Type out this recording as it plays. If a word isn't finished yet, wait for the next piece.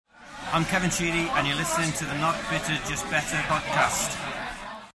I'm Kevin Sheedy, and you're listening to the Not Bitter, Just Better podcast.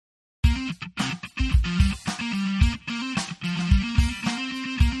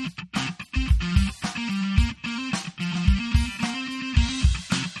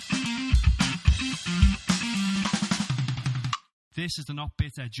 This is the Not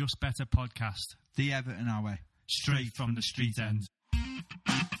Bitter, Just Better podcast. The Everton Hour. Straight from the street end.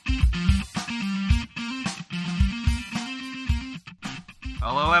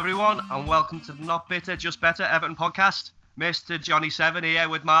 Hello everyone and welcome to the Not Bitter, Just Better Everton podcast. Mr. Johnny Seven here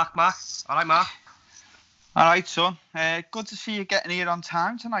with Mark. Alright Mark? Alright son, good to see you getting here on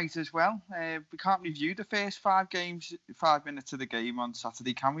time tonight as well. We can't review the first 5 minutes of the game on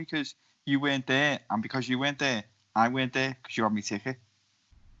Saturday, can we? Because you weren't there, and because you weren't there, I weren't there because you had my ticket.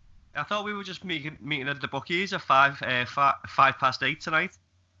 I thought we were just meeting at the bookies at 8:05 tonight.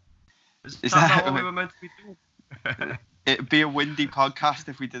 Is that not what we were meant to be doing? It'd be a windy podcast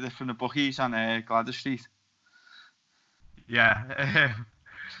if we did it from the bookies on Gladys Street. Yeah.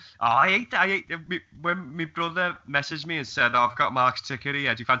 I hate when my brother messaged me and said, I've got Mark's ticket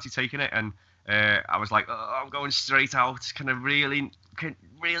here, do you fancy taking it? And I was like, I'm going straight out. Do I really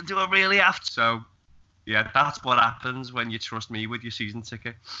have to? So, yeah, that's what happens when you trust me with your season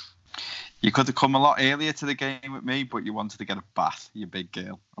ticket. You could have come a lot earlier to the game with me, but you wanted to get a bath, you big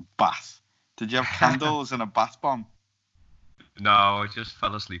girl. A bath. Did you have candles and a bath bomb? No, I just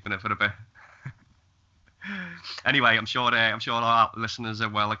fell asleep in it for a bit. Anyway, I'm sure our listeners are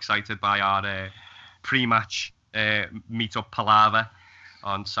well excited by our pre-match meet-up palaver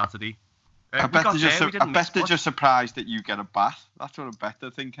on Saturday. I bet they're just surprised that you get a bath. That's what I bet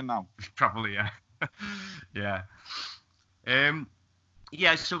they're thinking now. Probably, yeah.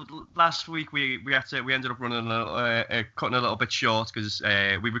 Yeah. So last week we ended up running cutting a little bit short because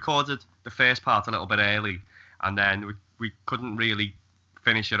we recorded the first part a little bit early, and then we couldn't really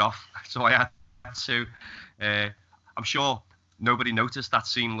finish it off. So I had to. I'm sure nobody noticed that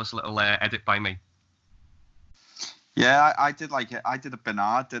seamless little edit by me. Yeah, I did like it. I did a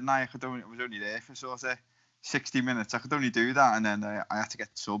Bernard, didn't I? I was only there for sort of 60 minutes. I could only do that, and then I had to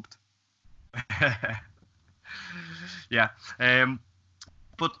get subbed. Yeah.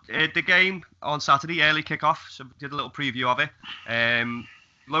 But the game on Saturday, early kick-off, so we did a little preview of it.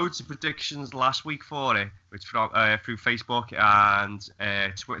 Loads of predictions last week for it, which through Facebook and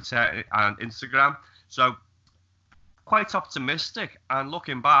Twitter and Instagram. So quite optimistic. And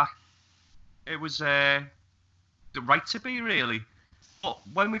looking back, it was the right to be, really. But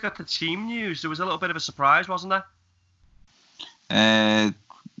when we got the team news, there was a little bit of a surprise, wasn't there?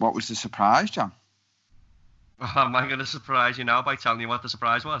 What was the surprise, John? Am I going to surprise you now by telling you what the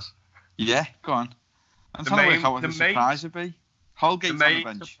surprise was? Yeah, go on. I'm trying to work out what the surprise would be. Holgate's on the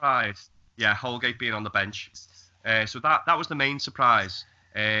bench. Surprise, yeah, Holgate being on the bench. So that was the main surprise.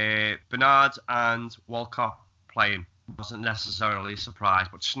 Bernard and Walcott playing wasn't necessarily a surprise,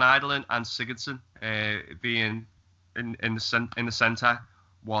 but Schneiderlin and Sigurdsson being in the centre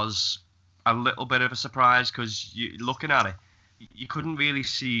was a little bit of a surprise because looking at it, you couldn't really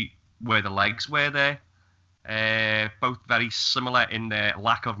see where the legs were there. Both very similar in their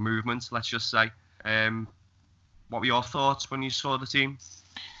lack of movement, let's just say. What were your thoughts when you saw the team?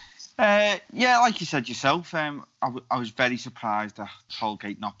 Yeah, like you said yourself, I was very surprised at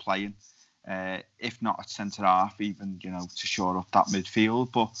Holgate not playing, if not at centre half, even to shore up that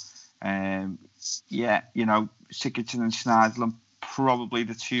midfield. But yeah, Sigurdsson and Schneiderlin probably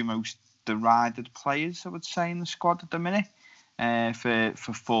the two most derided players, I would say, in the squad at the minute,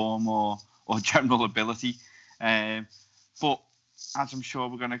 for form or general ability. But as I'm sure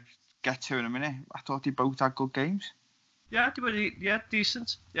we're going to get to in a minute, I thought they both had good games. Yeah, they were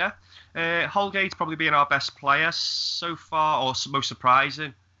decent. Yeah, Holgate probably being our best player so far, or most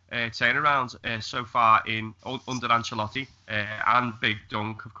surprising turnaround so far under Ancelotti and Big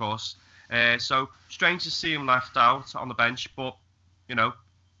Dunk, of course. So strange to see him left out on the bench, but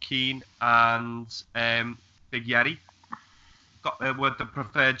Keane and Big Yeri were the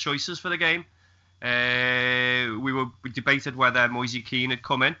preferred choices for the game. We debated whether Moise Keane had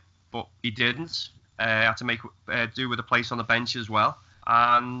come in, but he didn't. Had to make do with a place on the bench as well,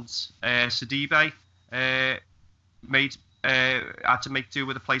 and Sidibe had to make do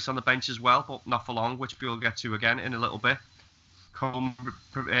with a place on the bench as well, but not for long, which we'll get to again in a little bit. Coleman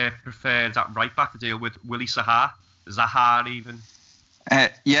preferred at right back to deal with Willie Zaha even.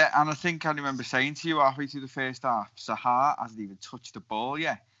 Yeah, and I think I remember saying to you halfway through the first half, Zaha hasn't even touched the ball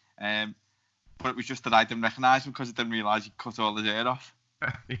yet. But it was just that I didn't recognise him because I didn't realise he cut all his hair off.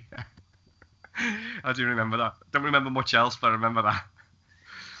 Yeah. I do remember that. Don't remember much else, but I remember that.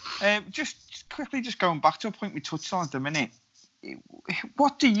 Just quickly, just going back to a point we touched on at the minute.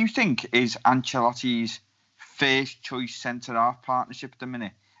 what do you think is Ancelotti's first choice centre-half partnership at the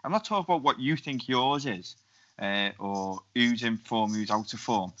minute? I'm not talking about what you think yours is, or who's in form, who's out of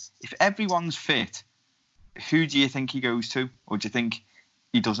form. If everyone's fit, who do you think he goes to? Or do you think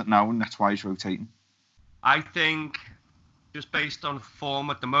he doesn't know and that's why he's rotating? I think, just based on form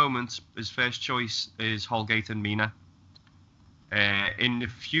at the moment, his first choice is Holgate and Mina. In the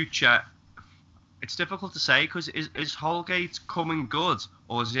future, it's difficult to say, because is Holgate coming good,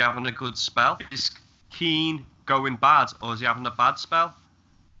 or is he having a good spell? Is Keane going bad, or is he having a bad spell?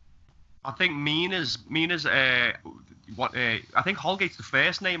 I think Mina's I think Holgate's the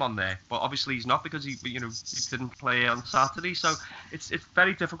first name on there, but obviously he's not, because he didn't play on Saturday, so it's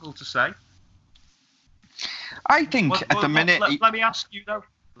very difficult to say. I think at the minute. Let me ask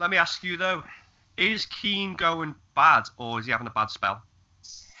you though, is Keane going bad, or is he having a bad spell?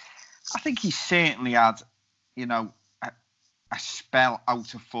 I think he certainly had, a spell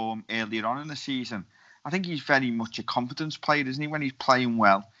out of form earlier on in the season. I think he's very much a confidence player, isn't he? When he's playing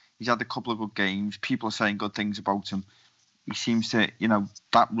well, he's had a couple of good games. People are saying good things about him. He seems to,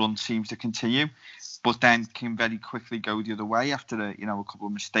 that run seems to continue, but then can very quickly go the other way after a couple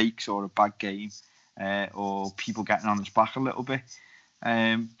of mistakes or a bad game, or people getting on his back a little bit.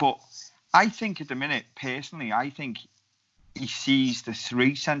 But I think at the minute, personally, I think he sees the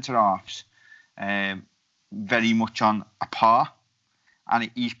three centre-halves very much on a par, and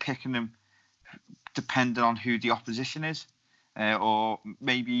he's picking them depending on who the opposition is, or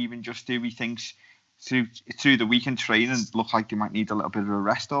maybe even just who he thinks through the weekend training look like they might need a little bit of a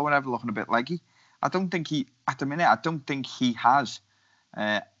rest or whatever, looking a bit leggy. I don't think he has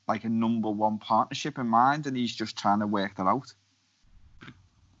like a number one partnership in mind, and he's just trying to work that out.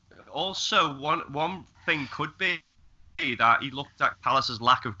 Also, one thing could be that he looked at Palace's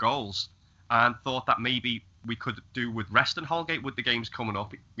lack of goals and thought that maybe we could do with resting Holgate with the games coming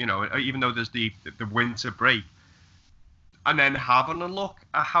up, even though there's the winter break, and then having a look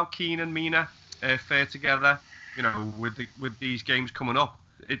at how Keane and Mina fare together, with these games coming up.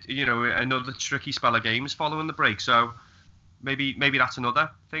 Another tricky spell of games following the break, so maybe that's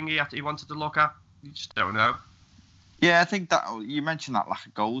another thing he wanted to look at. You just don't know. Yeah, I think that you mentioned that lack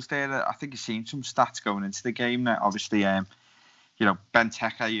of goals there. I think you've seen some stats going into the game that obviously,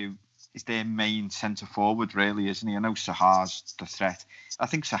 Benteke, who is their main centre forward, really, isn't he? I know Saha's the threat. I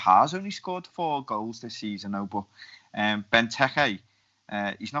think Saha's only scored 4 goals this season, though, but Benteke,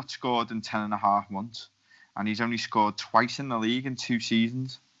 he's not scored in 10.5 months, and he's only scored twice in the league in 2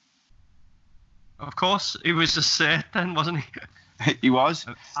 seasons. Of course, he was a cert then, wasn't he? He was.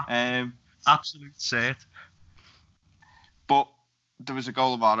 Absolute cert. But there was a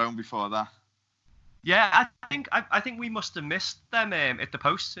goal of our own before that. Yeah, I think we must have missed them at the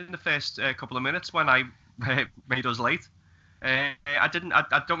post in the first couple of minutes when I made us late. I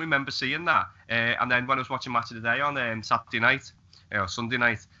don't remember seeing that. And then when I was watching Match of the Day on Saturday night or Sunday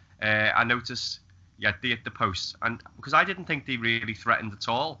night, I noticed they hit the post, and because I didn't think they really threatened at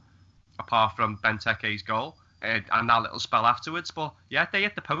all, apart from Benteke's goal and that little spell afterwards. But yeah, they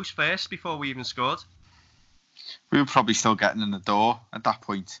hit the post first before we even scored. We were probably still getting in the door at that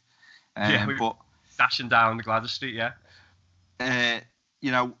point. But dashing down the Gladys Street,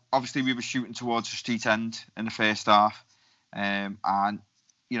 obviously we were shooting towards the street end in the first half. And,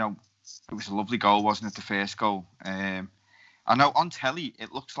 it was a lovely goal, wasn't it, the first goal? I know on telly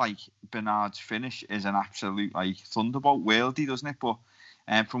it looks like Bernard's finish is an absolute thunderbolt, worldy, doesn't it? But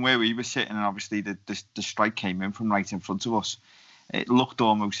from where we were sitting, and obviously the strike came in from right in front of us, it looked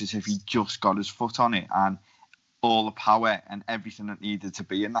almost as if he just got his foot on it, and all the power and everything that needed to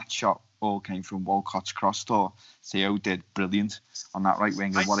be in that shot all came from Walcott's cross door. Theo did brilliant on that right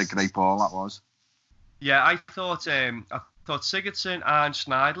wing, and what a great ball that was. Yeah, I thought Sigurdsson and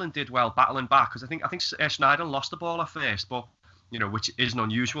Schneiderlin did well battling back, because I think Schneiderlin lost the ball at first, but which isn't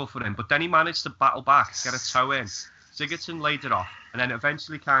unusual for him. But then he managed to battle back, get a toe in. Sigurdsson laid it off, and then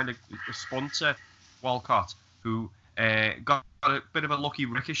eventually kind of spun to Walcott, who got a bit of a lucky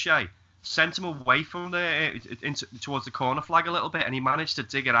ricochet, sent him away from towards the corner flag a little bit, and he managed to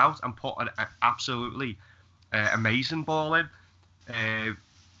dig it out and put an absolutely amazing ball in,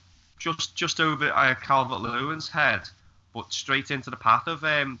 just over Calvert-Lewin's head, but straight into the path of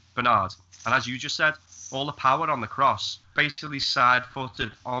Bernard. And as you just said, all the power on the cross, basically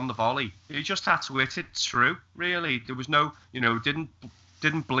side-footed on the volley. He just had to hit it through, really. There was no,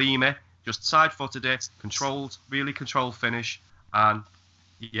 didn't bleam it, just side-footed it, really controlled finish, and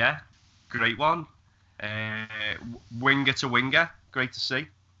yeah, great one. Winger to winger, great to see.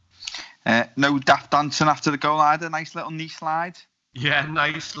 No daft dancing after the goal either, nice little knee slide. Yeah,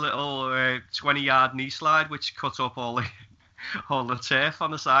 nice little 20-yard knee slide, which cut up all all the turf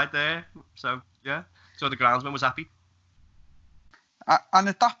on the side there. So yeah, so the groundsman was happy. And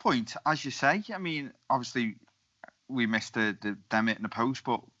at that point, as you say, I mean, obviously we missed them hitting the post,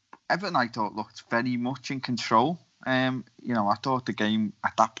 but Everton, I thought, looked very much in control. I thought the game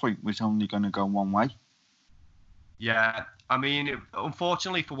at that point was only going to go one way. Yeah, I mean,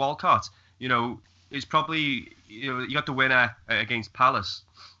 unfortunately for Walcott, it's probably you got the winner against Palace,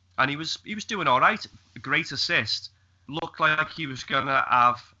 and he was doing all right. A great assist. Looked like he was going to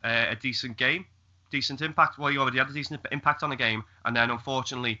have a decent game, decent impact. Well, he already had a decent impact on the game, and then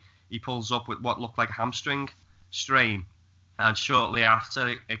unfortunately he pulls up with what looked like a hamstring strain, and shortly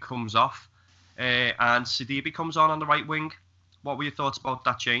after it comes off, and Sidibe comes on the right wing. What were your thoughts about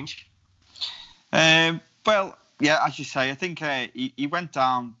that change? Well, yeah, as you say, I think he went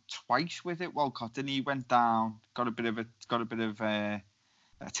down twice with it. Walcott, didn't he? He went down, got a bit of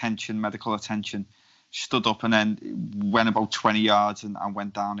attention, medical attention, stood up, and then went about 20 yards and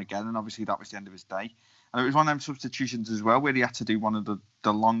went down again. And obviously that was the end of his day. And it was one of them substitutions as well where he had to do one of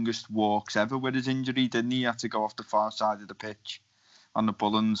the longest walks ever with his injury, didn't he? He had to go off the far side of the pitch on the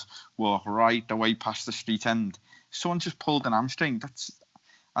Bullens, walk right the way past the street end. Someone just pulled an hamstring.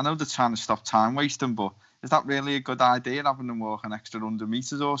 I know they're trying to stop time wasting, but is that really a good idea, having them walk an extra 100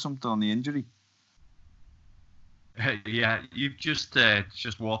 metres or something on the injury? Yeah, you've just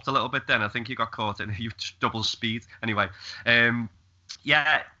warped a little bit then. I think you got caught in double speed. Anyway,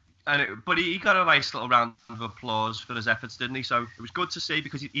 yeah, but he got a nice little round of applause for his efforts, didn't he? So it was good to see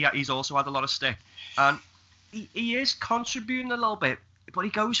because he's also had a lot of stick. And he is contributing a little bit, but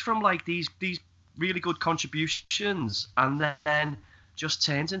he goes from like these really good contributions and then just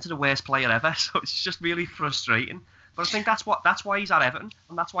turns into the worst player ever. So it's just really frustrating. But I think that's why he's at Everton,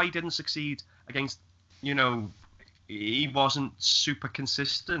 and that's why he didn't succeed against, he wasn't super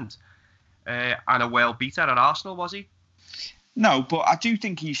consistent and a well beater at Arsenal, was he? No, but I do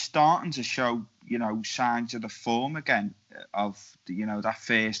think he's starting to show, signs of the form again of, that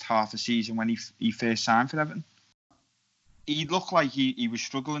first half of the season when he first signed for Everton. He looked like he was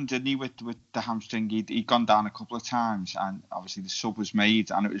struggling, didn't he, with the hamstring? He'd gone down a couple of times, and obviously the sub was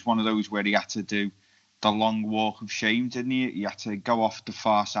made, and it was one of those where he had to do the long walk of shame, didn't he? He had to go off the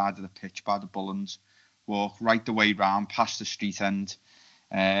far side of the pitch by the Bullens, walk right the way round past the street end,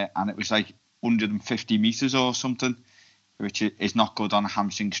 and it was like 150 metres or something, which is not good on a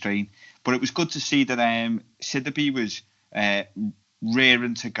hamstring strain. But it was good to see that Sidibe was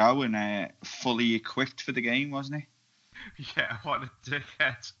raring to go and fully equipped for the game, wasn't he? Yeah, what a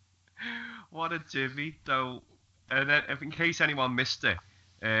dickhead. What a divvy, though. And then, in case anyone missed it,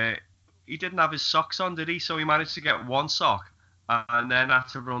 he didn't have his socks on, did he? So he managed to get one sock and then had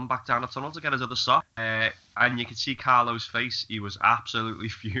to run back down the tunnel to get his other sock. And you could see Carlo's face. He was absolutely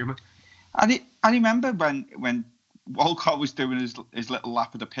fuming. I remember when Walcott was doing his little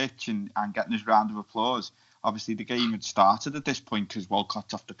lap of the pitch and getting his round of applause. Obviously, the game had started at this point because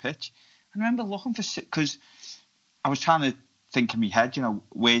Walcott's off the pitch. I remember looking because I was trying to think in my head,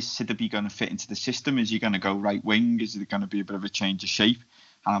 where's Sidibe going to fit into the system? Is he going to go right wing? Is it going to be a bit of a change of shape?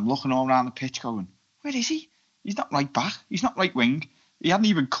 And I'm looking all around the pitch going, where is he? He's not right back. He's not right wing. He hadn't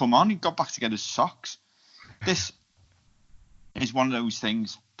even come on. He got back to get his socks. This is one of those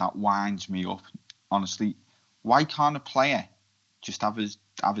things that winds me up, honestly. Why can't a player just have his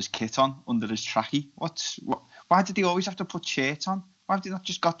kit on under his trackie? Why did he always have to put shirts on? Why have they not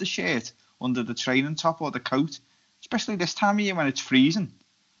just got the shirt under the training top or the coat? Especially this time of year when it's freezing.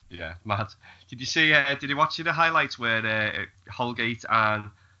 Yeah, mad. Did you watch the highlights where Holgate and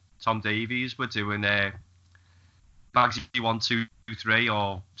Tom Davies were doing Bagsy 1, 2, 3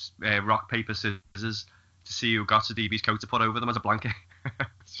 or rock, paper, scissors to see who got Sidibe's coat to put over them as a blanket?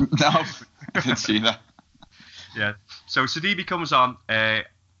 No, I didn't see that. Yeah, so Sidibe comes on,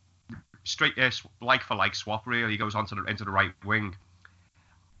 straight like for like swap really. He goes on into the right wing.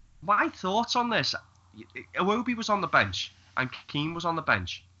 My thoughts on this: Iwobi was on the bench and Keane was on the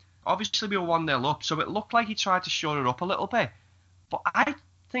bench. Obviously, we were 1-0 up, so it looked like he tried to shore it up a little bit. But I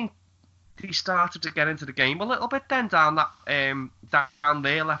think he started to get into the game a little bit then down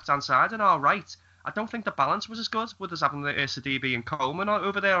there left hand side and our right. I don't think the balance was as good with us having the Sidibe and Coleman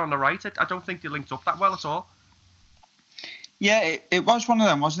over there on the right. I don't think they linked up that well at all. Yeah, it was one of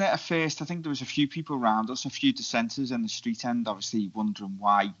them, wasn't it? At first, I think there was a few people around us, a few dissenters in the street end, obviously wondering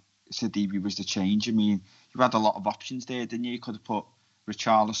why Sidibe was the change. I mean, you had a lot of options there, didn't you? You could have put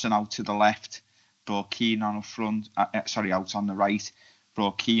Richarlison out to the left, brought Keane on up front. Out on the right,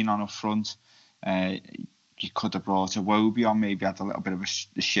 brought Keane on up front. You could have brought Iwobi on, maybe had a little bit of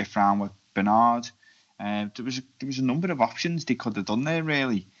a shift round with Bernard. There was a number of options they could have done there,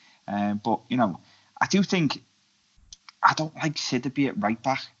 really. But I do think I don't like Sidibé at right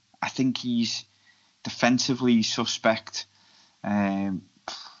back. I think he's defensively suspect.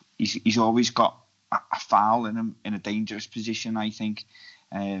 He's always got a foul in him in a dangerous position, I think.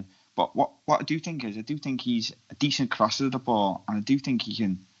 But what I do think is, I do think he's a decent crosser of the ball, and I do think he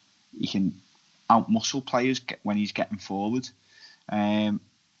can out-muscle players when he's getting forward.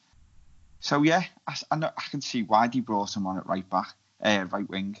 So yeah, I can see why they brought him on at right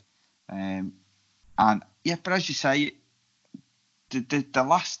wing. And yeah, but as you say, the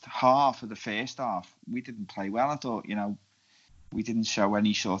last half of the first half, we didn't play well. I thought, we didn't show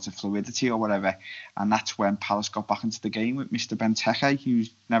any sort of fluidity or whatever, and that's when Palace got back into the game with Mr. Benteke, who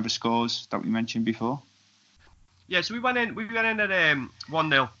never scores, that we mentioned before. Yeah, so we went in at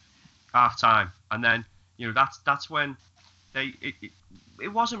 1-0 half time, and then that's when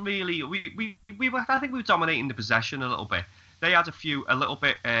it wasn't really we were, I think we were dominating the possession a little bit. They had a little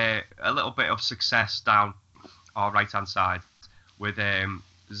bit of success down our right hand side with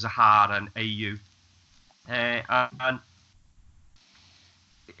Zaha and AU, and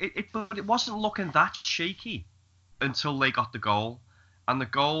it wasn't looking that shaky until they got the goal, and the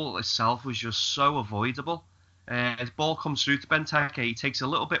goal itself was just so avoidable. The ball comes through to Benteke, he takes a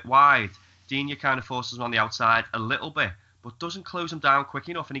little bit wide. Digne kind of forces him on the outside a little bit, but doesn't close him down quick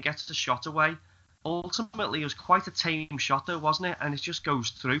enough, and he gets the shot away. Ultimately, it was quite a tame shot though, wasn't it? And it just goes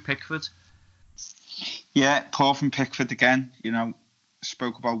through Pickford. Yeah, poor from Pickford again.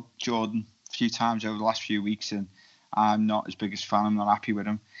 Spoke about Jordan a few times over the last few weeks, and I'm not his biggest fan. I'm not happy with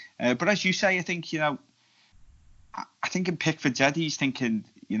him. But as you say, I think, I think in Pickford's head, he's thinking,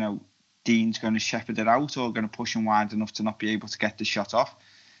 Dean's going to shepherd it out or going to push him wide enough to not be able to get the shot off.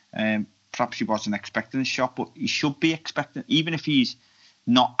 Perhaps he wasn't expecting a shot, but he should be expecting, even if he's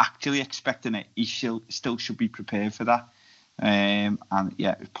not actually expecting it, he still should be prepared for that. And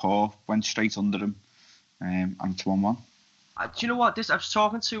yeah, Paul went straight under him, and it's 1-1. Do you know what? I was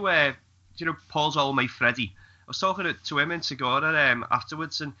talking to Paul's old mate Freddie. I was talking to him in Segura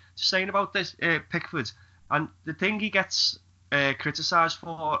afterwards, and just saying about this Pickford, and the thing he gets criticised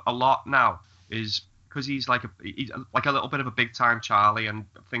for a lot now is because he's like a little bit of a big time Charlie and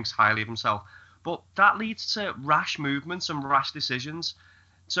thinks highly of himself, but that leads to rash movements and rash decisions.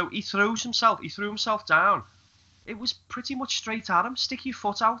 So he threw himself down. It was pretty much straight at him, stick your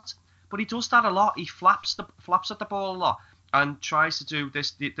foot out, but he does that a lot. He flaps at the ball a lot and tries to do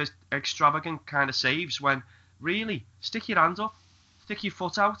this extravagant kind of saves when really stick your hand up, stick your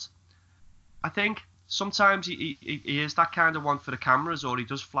foot out. I think sometimes he is that kind of one for the cameras, or he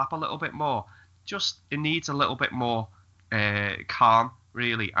does flap a little bit more. Just it needs a little bit more calm,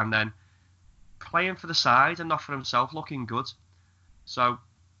 really, and then playing for the side and not for himself, looking good. So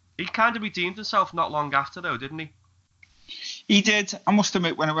he kind of redeemed himself not long after, though, didn't he? He did. I must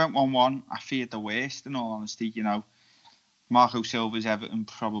admit, when it went 1-1, I feared the worst, in all honesty. Marco Silva's Everton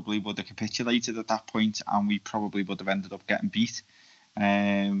probably would have capitulated at that point, and we probably would have ended up getting beat.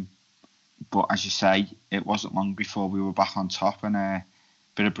 But as you say, it wasn't long before we were back on top, and a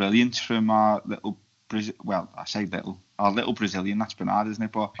bit of brilliance from our little Brazilian, that's Bernard, isn't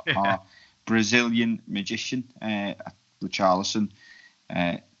it? But our Brazilian magician, Richarlison.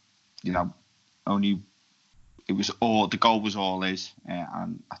 Only it was all, the goal was all his,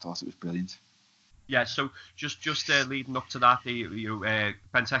 and I thought it was brilliant. Yeah, so just leading up to that,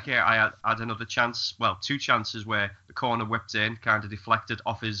 Benteke, I had another chance, well, two chances where the corner whipped in, kind of deflected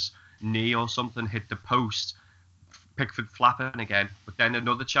off his knee or something, hit the post, Pickford flapping again, but then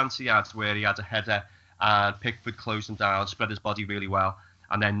another chance he had where he had a header and Pickford closed him down, spread his body really well,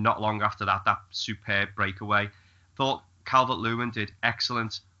 and then not long after that superb breakaway. Thought Calvert-Lewin did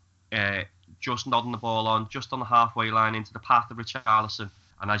excellent, just nodding the ball on, just on the halfway line into the path of Richarlison.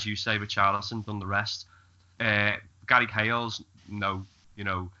 And as you say, Richarlison done the rest. Gary Cahill's no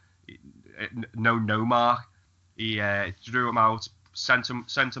mark. He drew him out, sent him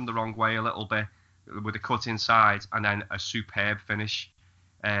the wrong way a little bit with a cut inside, and then a superb finish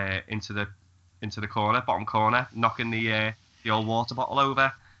into the corner, bottom corner, knocking the old water bottle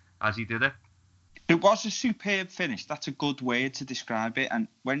over as he did it. It was a superb finish. That's a good word to describe it. And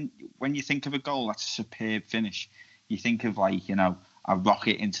when you think of a goal that's a superb finish, you think of a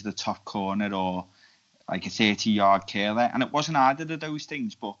rocket into the top corner or like a 30-yard curler. And it wasn't either of those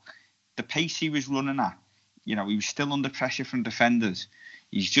things, but the pace he was running at, he was still under pressure from defenders.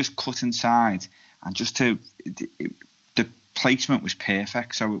 He's just cut inside, and the placement was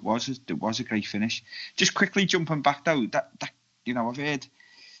perfect. So it was a great finish. Just quickly jumping back though, that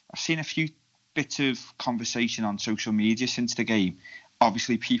I've seen a few bits of conversation on social media since the game.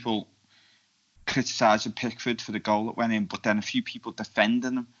 Obviously, people criticising Pickford for the goal that went in, but then a few people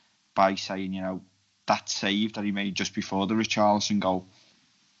defending him by saying, that save that he made just before the Richarlison goal,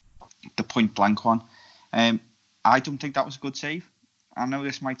 the point blank one. I don't think that was a good save. I know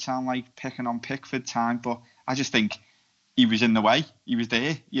this might sound like picking on Pickford time, but I just think he was in the way. He was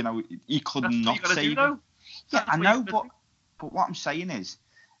there. You know, he could not save it. Yeah, I know, but what I'm saying is,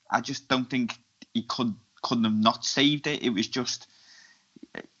 I just don't think he couldn't have not saved it. It was just,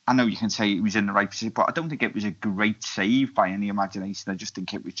 I know you can say he was in the right position, but I don't think it was a great save by any imagination. I just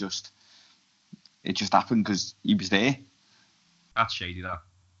think it just happened because he was there. That's shady, that.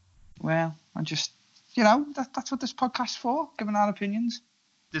 Well, I just, that's what this podcast's for, giving our opinions.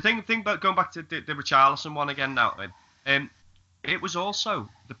 The thing about going back to the Richarlison one again now, it was also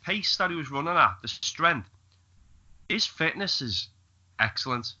the pace that he was running at, the strength. His fitness is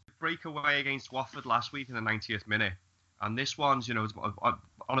excellent. Breakaway against Watford last week in the 90th minute, and this one's, on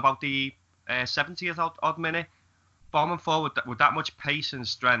about the 70th odd minute, bombing forward with that much pace and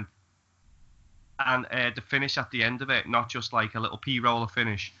strength, and the finish at the end of it, not just like a little P-roller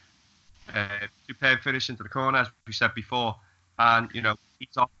finish. Superb finish into the corner, as we said before, and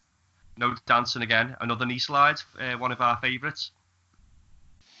he's off. No dancing again. Another knee slide, one of our favourites.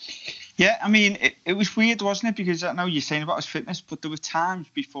 Yeah, I mean, it was weird, wasn't it? Because I know you're saying about his fitness, but there were times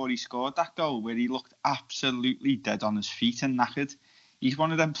before he scored that goal where he looked absolutely dead on his feet and knackered. He's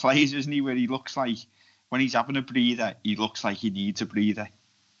one of them players, isn't he, where he looks like, when he's having a breather, he looks like he needs a breather.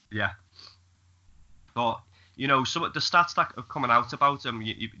 Yeah. But, some of the stats that are coming out about him,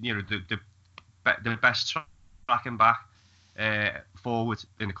 the best tracking back forward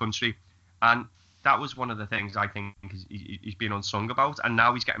in the country. And that was one of the things I think he's been unsung about, and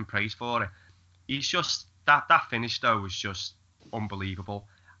now he's getting praised for it. He's just, that finish though was just unbelievable.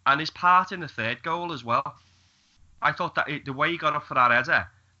 And his part in the third goal as well. I thought that the way he got up for that header,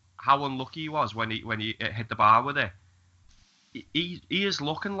 how unlucky he was when he hit the bar with it. He is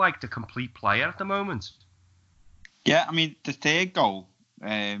looking like the complete player at the moment. Yeah, I mean, the third goal,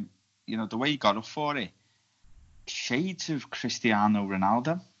 the way he got up for it, shades of Cristiano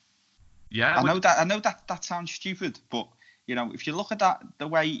Ronaldo. Yeah, I know that sounds stupid, but if you look at that, the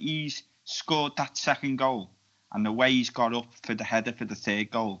way he's scored that second goal, and the way he's got up for the header for the third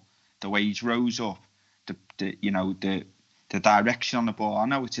goal, the way he's rose up, the direction on the ball. I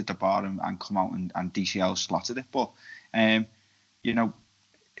know it's at the bar and come out and DCL slotted it, but if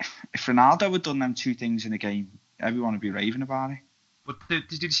Ronaldo had done them two things in a game, everyone would be raving about it. But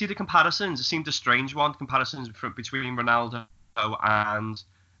did you see the comparisons? It seemed a strange one. Comparisons between Ronaldo and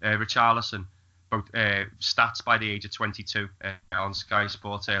Richarlison, both stats by the age of 22 on Sky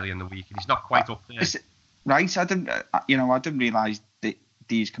Sports early in the week, and he's not quite up there. Right, I didn't realise that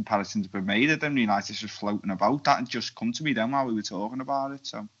these comparisons were made. I didn't realise this was floating about. That had just come to me then while we were talking about it.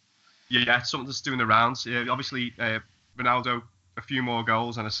 So yeah, it's something that's doing the rounds. Obviously, Ronaldo a few more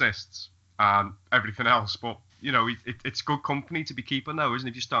goals and assists and everything else, but it's good company to be keeping though, isn't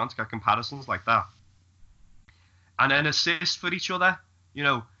it? If you're starting to get comparisons like that, and an assist for each other.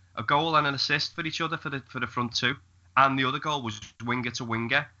 A goal and an assist for each other for the front two, and the other goal was winger to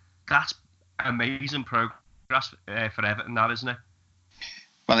winger. That's amazing progress for Everton, that, isn't it?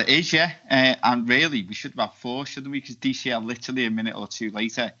 Well, it is, yeah. And really, we should have 4, shouldn't we? Because DCL literally a minute or two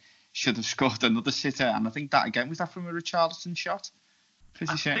later should have scored another sitter, and I think that again was that from a Richarlison shot.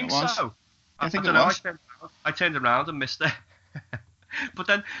 I think so. I think it was. I turned around and missed it. But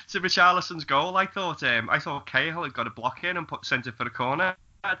then to Richarlison's goal, I thought Cahill had got a block in and sent it for the corner,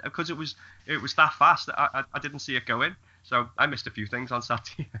 because it was that fast. I didn't see it go in, so I missed a few things on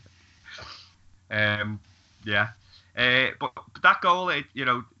Saturday. But that goal,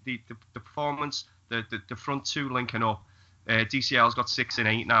 the performance, the front two linking up. DCL's got 6 and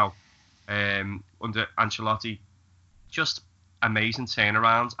 8 now under Ancelotti. Just amazing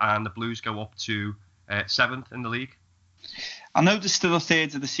turnaround, and the Blues go up to 7th in the league. I know there's still a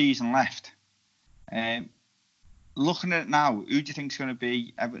third of the season left. Looking at it now, who do you think is going to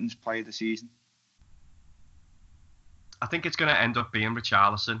be Everton's player of the season? I think it's going to end up being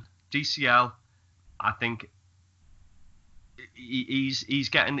Richarlison. DCL, I think he's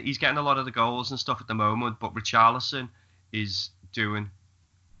getting a lot of the goals and stuff at the moment, but Richarlison is doing.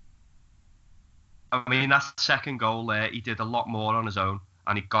 I mean, that second goal there, he did a lot more on his own,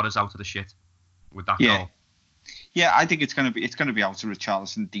 and he got us out of the shit with that goal. Yeah, I think it's going to be out of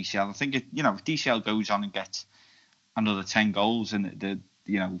Richarlison, DCL. I think if DCL goes on and gets another 10 goals and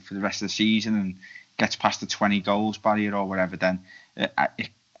for the rest of the season and gets past the 20 goals barrier or whatever, then it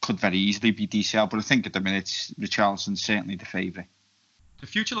could very easily be DCL. But I think at the minute, Richarlison's certainly the favourite. The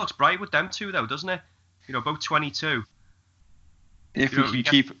future looks bright with them two, though, doesn't it? Both 22.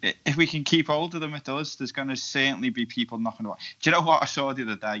 If we can keep hold of them, it does. There's going to certainly be people knocking about. Do you know what I saw the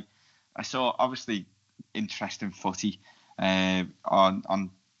other day? I saw, obviously, interesting footy on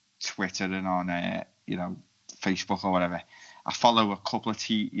Twitter and on Facebook or whatever. I follow a couple of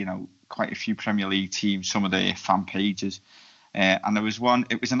quite a few Premier League teams, some of their fan pages, and there was one.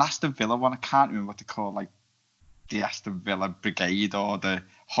 It was an Aston Villa one. I can't remember what they call, like the Aston Villa Brigade or the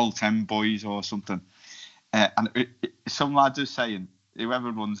Holt End Boys or something. And some lads are saying,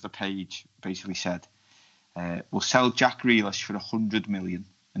 whoever runs the page basically said, we'll sell Jack Grealish for 100 million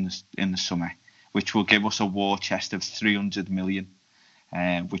in the summer, which will give us a war chest of 300 million,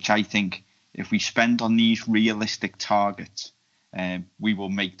 which I think if we spend on these realistic targets, we will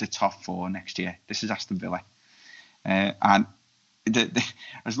make the top 4 next year. This is Aston Villa. And I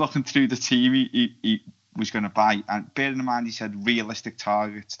was looking through the team he was going to buy, and bearing in mind he said realistic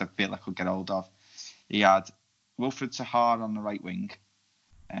targets that Villa could get hold of. He had Wilfred Zaha on the right wing,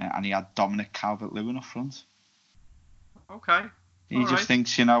 and he had Dominic Calvert-Lewin up front. Okay. He just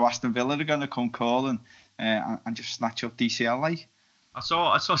thinks, Aston Villa are going to come calling and just snatch up DCL like. I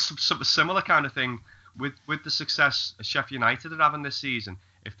saw some similar kind of thing with the success Sheffield United are having this season.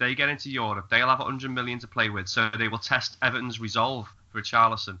 If they get into Europe, they'll have 100 million to play with, so they will test Everton's resolve for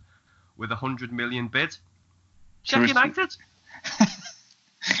Richarlison with a 100 million bid. Sheffield United.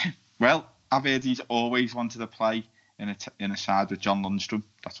 Well, I've heard he's always wanted to play in a side with John Lundstram.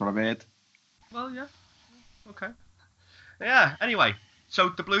 That's what I've heard. Well, yeah. Okay. Yeah, anyway. So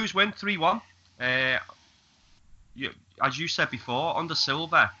the Blues win 3-1. As you said before, under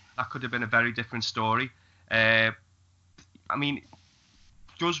Silva, that could have been a very different story. I mean,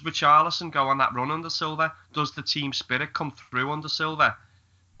 does Richarlison go on that run under Silva? Does the team spirit come through under Silva?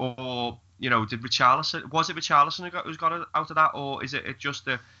 Or, was it Richarlison who's got it out of that? Or is it just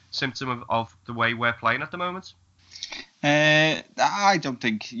a symptom of the way we're playing at the moment? I don't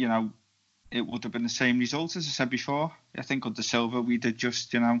think, it would have been the same result as I said before. I think under Silva, we'd have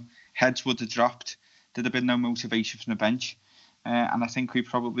just, heads would have dropped. There'd have been no motivation from the bench. And I think we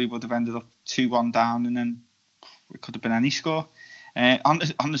probably would have ended up 2-1 down, and then it could have been any score. On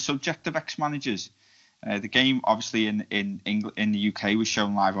the subject of ex-managers, the game obviously in England, in the UK, was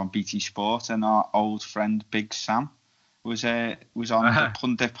shown live on BT Sport, and our old friend Big Sam was on the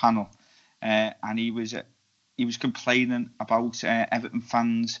pundit panel, and he was complaining about Everton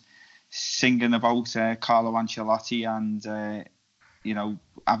fans singing about Carlo Ancelotti and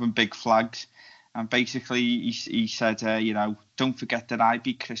having big flags. And basically, he said, don't forget that I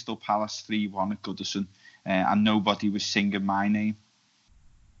beat Crystal Palace 3-1 at Goodison, and nobody was singing my name.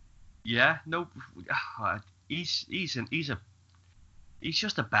 Yeah, no, he's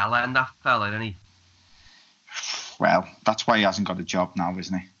just a bella, and that fella, isn't he? Well, that's why he hasn't got a job now,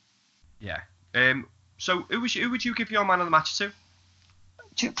 isn't he? Yeah. So who would you give your man of the match to?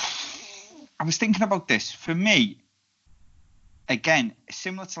 I was thinking about this. For me, again,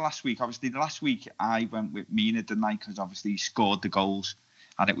 similar to last week. Obviously, the last week I went with Mina, didn't I? Because obviously he scored the goals,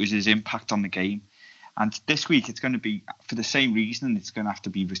 and it was his impact on the game. And this week it's going to be, for the same reason, it's going to have to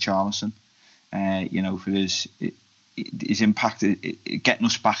be Richarlison. For his impact, getting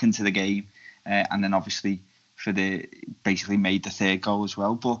us back into the game, and then obviously basically made the third goal as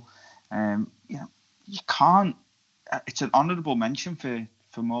well. But you can't. It's an honourable mention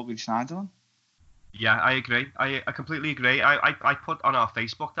for Morgan Schneiderlin. Yeah, I agree. I completely agree. I put on our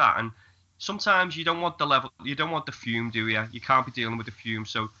Facebook that, and sometimes you don't want the fume, do you? You can't be dealing with the fume,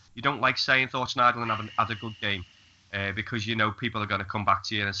 so you don't like saying thought Schneiderlin had a good game, because people are going to come back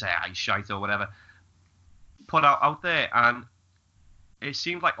to you and say, he's shite or whatever. Put out there, and it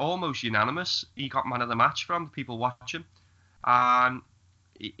seemed like almost unanimous. He got man of the match from the people watching, and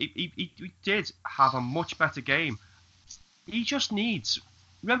he did have a much better game. He just needs.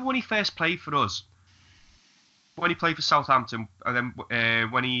 Remember when he first played for us? When he played for Southampton, and then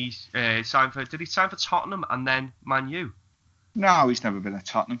when he signed for, did he sign for Tottenham and then Man U? No, he's never been at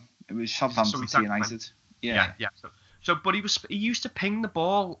Tottenham. It was Southampton to United. Yeah. So, but he used to ping the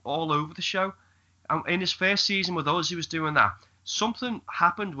ball all over the show. And in his first season with us, he was doing that. Something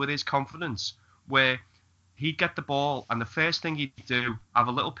happened with his confidence where he'd get the ball, and the first thing he'd do, have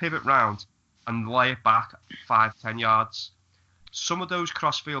a little pivot round and lay it back 5-10 yards. Some of those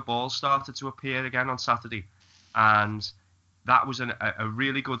crossfield balls started to appear again on Saturday, and that was a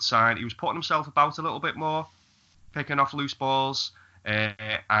really good sign. He was putting himself about a little bit more, picking off loose balls,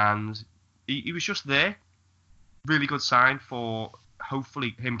 and he was just there. Really good sign for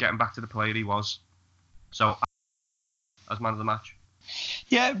hopefully him getting back to the player he was. So, as man of the match.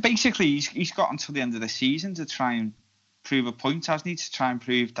 Yeah, basically he's got until the end of the season to try and prove a point, hasn't he? To try and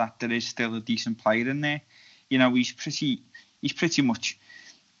prove that there is still a decent player in there. He's pretty much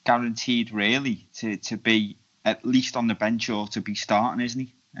guaranteed, really, to be at least on the bench or to be starting, isn't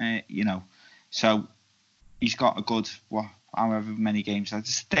he? So he's got a good, however many games.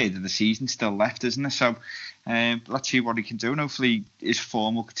 It's the third of the season still left, isn't there? So let's see what he can do, and hopefully his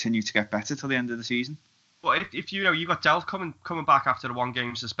form will continue to get better till the end of the season. Well, if you got Delph coming back after the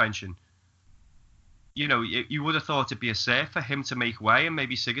 1-game suspension, you would have thought it'd be a safe for him to make way and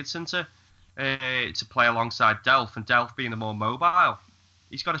maybe Sigurdsson to play alongside Delph, and Delph being the more mobile.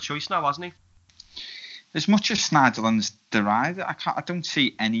 He's got a choice now, hasn't he? As much as Schneiderlin's derived, I don't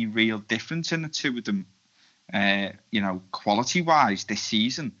see any real difference in the two of them, quality-wise this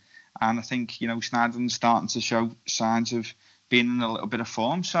season. And I think, Schneiderlin's starting to show signs of being in a little bit of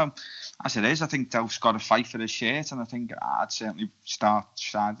form. So, as it is, I think Delph's got to fight for his shirt, and I think I'd certainly start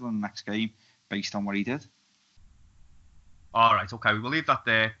Schneiderlin next game based on what he did. All right, okay, we'll leave that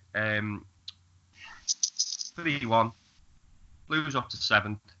there. 3-1, Blues up to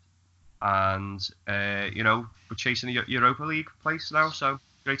 7th, and we're chasing a Europa League place now, so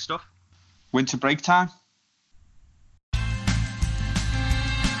great stuff. Winter break time.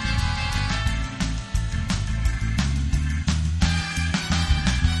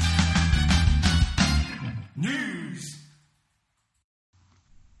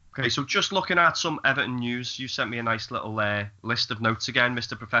 Okay, so just looking at some Everton news, you sent me a nice little list of notes again,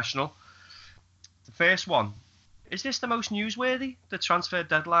 Mr. Professional. The first one, is this the most newsworthy? The transfer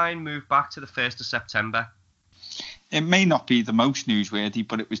deadline moved back to the 1st of September. It may not be the most newsworthy,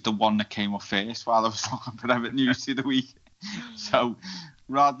 but it was the one that came up first while I was looking for Everton news through the week. So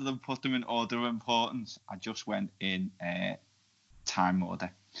rather than put them in order of importance, I just went in time order.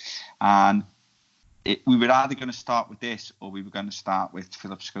 And we were either going to start with this, or we were going to start with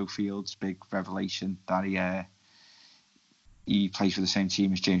Philip Schofield's big revelation that he plays for the same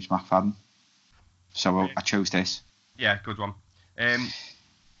team as James McFadden. So I chose this. Yeah, good one.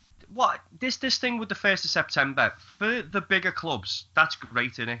 This thing with the 1st of September for the bigger clubs, that's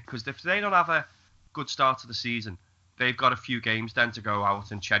great, isn't it? Because if they don't have a good start to the season, they've got a few games then to go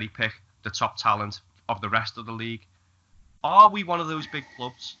out and cherry pick the top talent of the rest of the league. Are we one of those big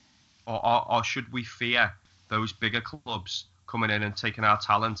clubs? Or should we fear those bigger clubs coming in and taking our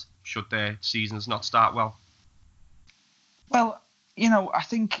talent should their seasons not start well? Well, I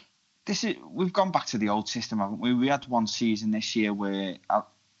think we've gone back to the old system, haven't we? We had one season this year where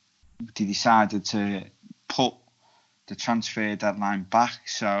they decided to put the transfer deadline back,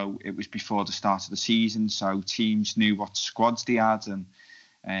 so it was before the start of the season, so teams knew what squads they had, and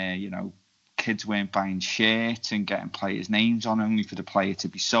kids weren't buying shirts and getting players' names on only for the player to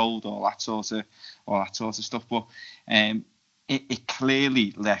be sold, all that sort of stuff. But it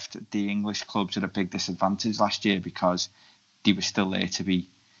clearly left the English clubs at a big disadvantage last year because they were still there to be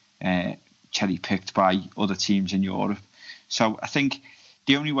cherry picked by other teams in Europe. So I think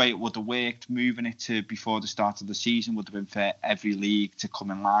the only way it would have worked, moving it to before the start of the season, would have been for every league to come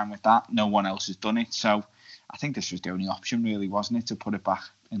in line with that. No one else has done it. So I think this was the only option, really, wasn't it, to put it back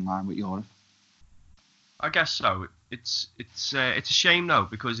in line with Europe? I guess so. It's a shame though,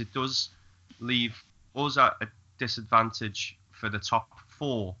 because it does leave us at a disadvantage for the top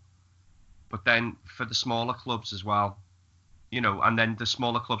 4, but then for the smaller clubs as well, and then the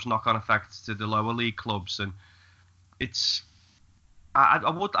smaller clubs knock on effect to the lower league clubs, and it's I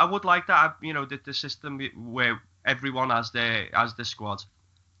would like that, the system where everyone has their squad,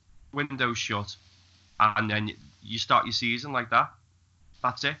 windows shut, and then you start your season like that.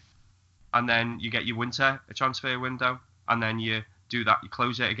 That's it. And then you get your winter transfer window, and then you do that, you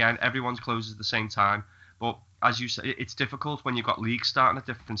close it again. Everyone's closes at the same time. But as you say, it's difficult when you've got leagues starting at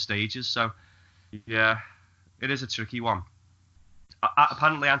different stages. So, yeah, it is a tricky one.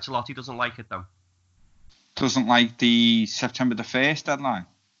 Apparently, Ancelotti doesn't like it, though. Doesn't like the September the 1st deadline?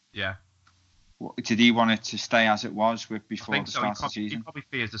 Yeah. Did he want it to stay as it was before the start of the season? He probably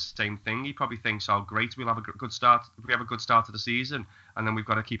fears the same thing. He probably thinks, oh, great, we'll have a good start. If we have a good start to the season, and then we've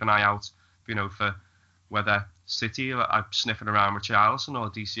got to keep an eye out, for whether City are sniffing around Richarlison or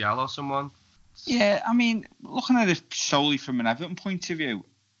DCL or someone. Yeah, I mean, looking at it solely from an Everton point of view,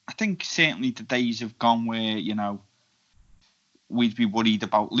 I think certainly the days have gone where, we'd be worried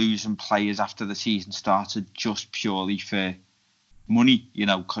about losing players after the season started just purely for money,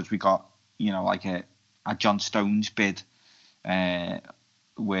 because we got, like a John Stones bid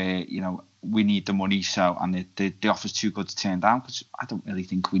where, we need the money, so, and the offer's too good to turn down, because I don't really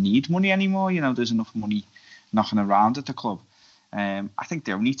think we need money anymore. There's enough money knocking around at the club. I think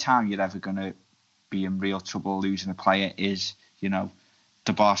the only time you're ever going to be in real trouble losing a player is,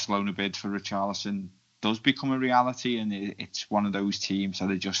 the Barcelona bid for Richarlison does become a reality, and it's one of those teams that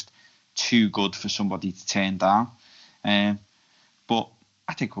are just too good for somebody to turn down. But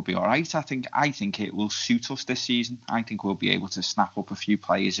I think we'll be all right. I think it will suit us this season. I think we'll be able to snap up a few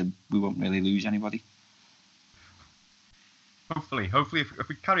players and we won't really lose anybody. Hopefully, if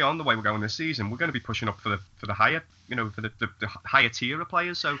we carry on the way we're going this season, we're going to be pushing up for the higher, for the higher tier of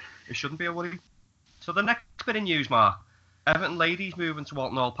players. So it shouldn't be a worry. So the next bit of news, Mark, Everton ladies moving to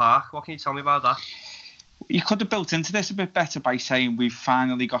Walton Hall Park. What can you tell me about that? You could have built into this a bit better by saying we've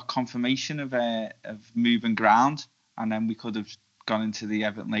finally got confirmation of moving ground, and then we could have gone into the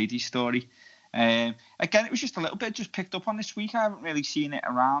Everton ladies story. Again, it was just a little bit just picked up on this week. I haven't really seen it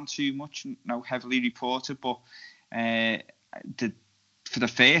around too much, no heavily reported, but for the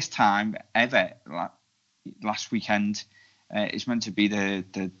first time ever last weekend, it's meant to be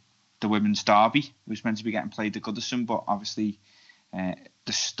the women's derby. It was meant to be getting played at Goodison, but obviously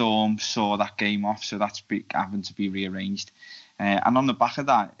the Storm saw that game off, so that's having to be rearranged. And on the back of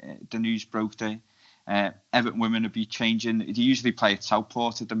that, the news broke that Everton women would be changing. They usually play at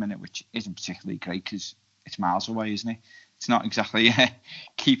Southport at the minute, which isn't particularly great because it's miles away, isn't it? It's not exactly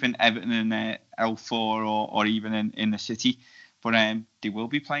keeping Everton in L4 or even in the city. But they will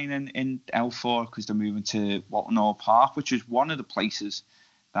be playing in L4 because they're moving to Walton Hall Park, which is one of the places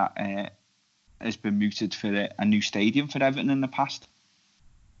that has been mooted for a new stadium for Everton in the past.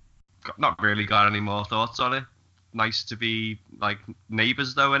 Not really got any more thoughts on it. Nice to be like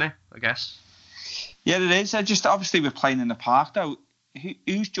neighbours though, innit? I guess. Yeah, it is. Just obviously we're playing in the park though.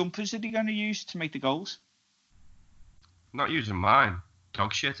 Whose jumpers are they going to use to make the goals? Not using mine.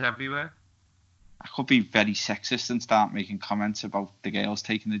 Dog shit everywhere. I could be very sexist and start making comments about the girls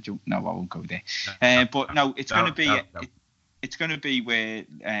taking the jump. No, I won't go there. But no, it's going to be. No. It's going to be where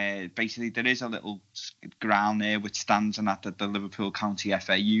basically there is a little ground there which stands on that the Liverpool County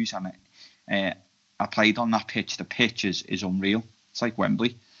FA use on it. I played on that pitch. The pitch is unreal. It's like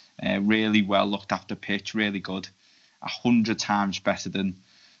Wembley. Really well looked after pitch. Really good. 100 times better than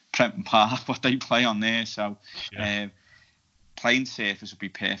Prenton Park what they play on there. So playing surface would be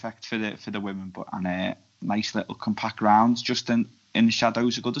perfect for the women. But nice little compact grounds just in the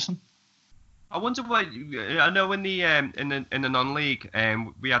shadows of Goodison. I wonder what I know in the non-league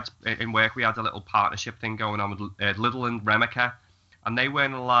we had in work we had a little partnership thing going on with Lidl and Remaker, and they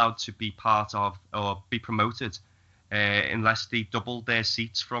weren't allowed to be part of or be promoted unless they doubled their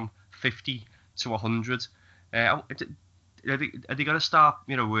seats from 50 to 100. Are they going to start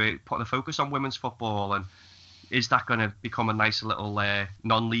putting a focus on women's football, and is that going to become a nice little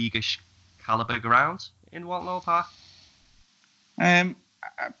non-leagueish calibre ground in Walton Hall Park?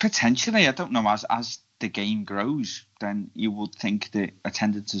 Potentially, I don't know. As the game grows, then you would think that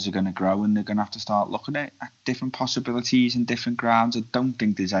attendances are going to grow and they're going to have to start looking at different possibilities and different grounds. I don't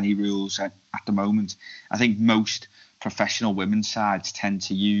think there's any rules at the moment. I think most professional women's sides tend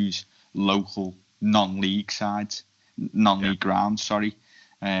to use local non-league sides, non-league grounds. Sorry,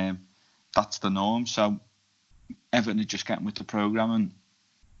 that's the norm. So Everton are just getting with the programme, and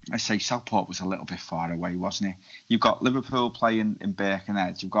I say Southport was a little bit far away, wasn't it? You've got Liverpool playing in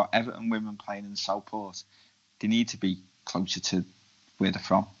Birkenhead. You've got Everton women playing in Southport. They need to be closer to where they're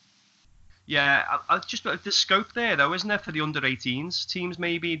from. Yeah, I just the scope there though, isn't there, for the under-18s teams?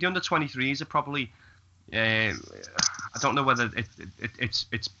 Maybe the under-23s are probably. I don't know whether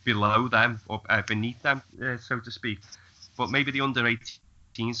it's below them or beneath them, so to speak. But maybe the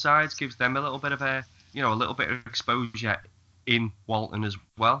under-18 sides gives them a little bit of a little bit of exposure in Walton as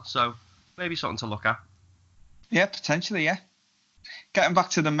well, so maybe something to look at. Yeah, potentially, yeah. Getting back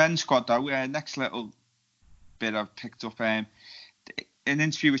to the men's squad though, next little bit I've picked up an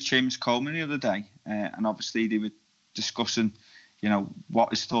interview with James Coleman the other day, and obviously they were discussing, what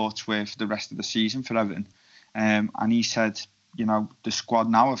his thoughts were for the rest of the season for Everton, and he said, the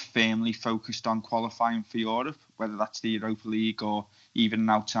squad now are firmly focused on qualifying for Europe, whether that's the Europa League or even an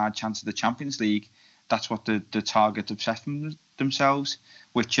outside chance of the Champions League. That's what the target have set themselves,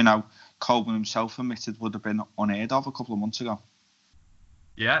 which, Coleman himself admitted would have been unheard of a couple of months ago.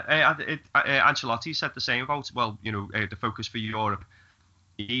 Yeah, Ancelotti said the same about, the focus for Europe.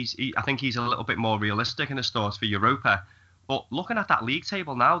 I think he's a little bit more realistic in his thoughts for Europa. But looking at that league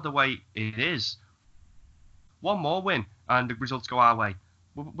table now, the way it is, one more win and the results go our way.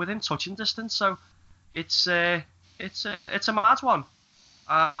 We're within touching distance, so it's a mad one.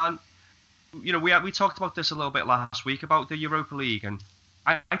 And we talked about this a little bit last week about the Europa League, and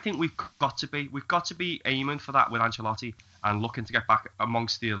I think we've got to be aiming for that with Ancelotti and looking to get back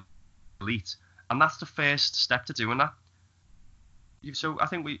amongst the elite, and that's the first step to doing that. So I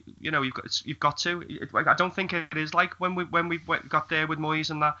think you've got to. I don't think it is like when we got there with Moyes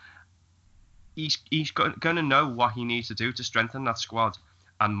and that. He's going to know what he needs to do to strengthen that squad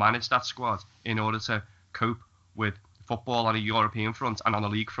and manage that squad in order to cope with football on a European front and on a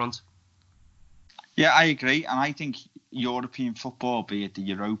league front. Yeah, I agree, and I think European football, be it the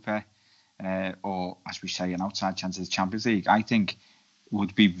Europa, or as we say, an outside chance of the Champions League, I think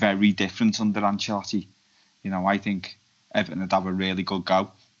would be very different under Ancelotti. I think Everton would have a really good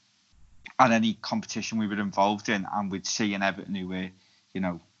go at any competition we were involved in, and we'd see an Everton who were,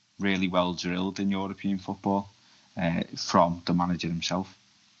 really well drilled in European football from the manager himself.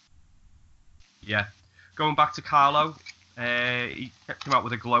 Yeah. Going back to Carlo, he came out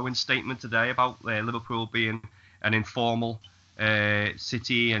with a glowing statement today about Liverpool being an informal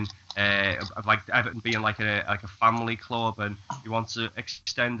city and like Everton being like a family club, and he wants to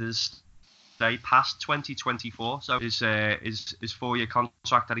extend his stay past 2024. So his 4-year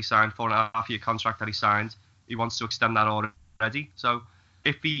contract that he signed, 4.5-year contract that he signed, he wants to extend that already. So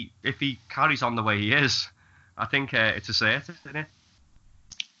if he carries on the way he is, I think it's a certain, isn't it?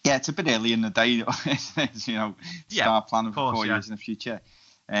 Yeah, it's a bit early in the day, start planning for 4 years in the future.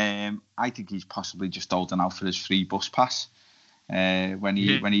 I think he's possibly just holding out for his free bus pass when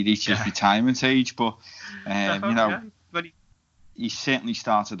he reaches retirement age. But he certainly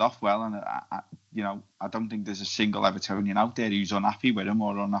started off well, and I don't think there's a single Evertonian out there who's unhappy with him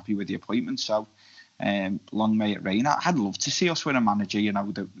or unhappy with the appointment. So long may it rain. I'd love to see us with a manager,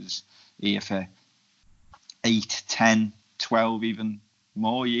 that was here for 8, 10, 12, even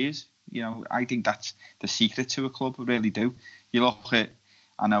more years. I think that's the secret to a club. I really do. You look at,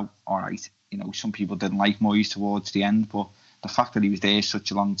 I know, all right, some people didn't like Moyes towards the end, but the fact that he was there such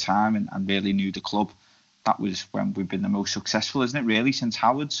a long time and really knew the club, that was when we've been the most successful, isn't it, really, since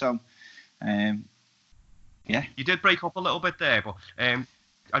Howard? So, yeah. You did break up a little bit there, but I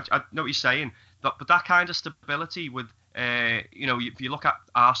know what you're saying. But that kind of stability with, if you look at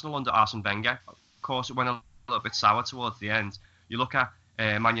Arsenal under Arsene Wenger, of course it went a little bit sour towards the end. You look at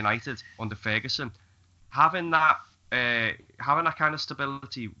Man United under Ferguson, having that kind of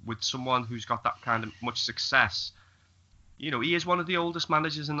stability with someone who's got that kind of much success. He is one of the oldest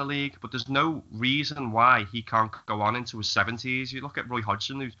managers in the league, but there's no reason why he can't go on into his 70s. You look at Roy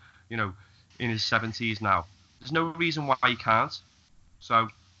Hodgson, who's, in his 70s now. There's no reason why he can't. So,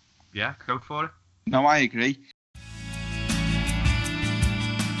 yeah, go for it. No, I agree.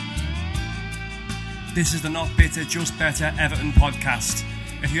 This is the Not Bitter, Just Better Everton podcast.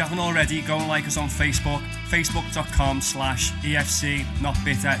 If you haven't already, go and like us on Facebook, facebook.com/EFC Not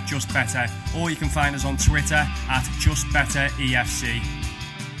Bitter, Just Better, or you can find us on Twitter at JustBetterEFC.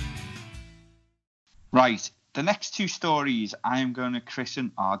 Right, the next two stories I am going to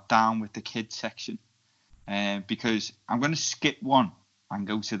christen are down with the kids section, because I'm going to skip one and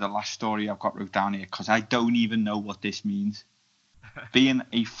go to the last story I've got wrote down here, because I don't even know what this means. Being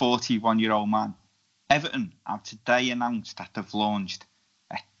a 41-year-old man, Everton have today announced that they've launched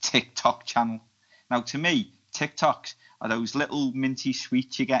a TikTok channel. Now, to me, TikToks are those little minty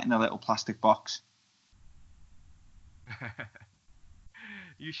sweets you get in a little plastic box.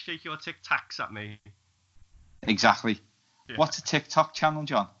 You shake your Tic Tacs at me. Exactly. Yeah. What's a TikTok channel,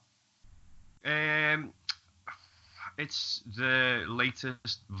 John? It's the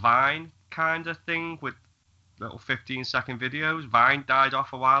latest Vine kind of thing with little 15-second videos. Vine died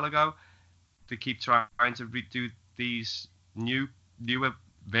off a while ago. They keep trying to redo these newer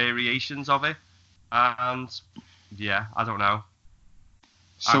variations of it, and yeah, I don't know.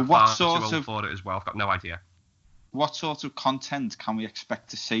 So I'm what far sort too old of for it as well? I've got no idea. What sort of content can we expect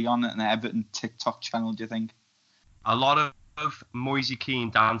to see on an Everton TikTok channel, do you think? A lot of Moise Kean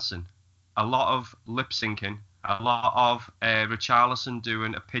dancing, a lot of lip syncing, a lot of Richarlison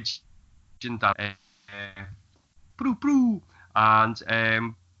doing a pigeon dance, broo broo, and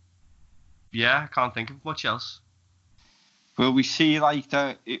yeah, I can't think of much else. Will we see like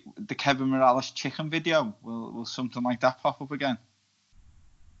the Kevin Morales chicken video? Will something like that pop up again?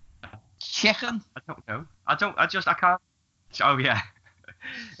 Chicken? I don't know. I can't. Oh yeah.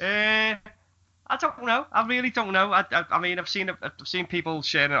 I don't know. I really don't know. I mean, I've seen people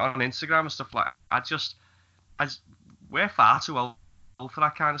sharing it on Instagram and stuff like that. We're far too old for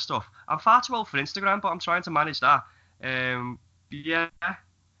that kind of stuff. I'm far too old for Instagram, but I'm trying to manage that. Yeah.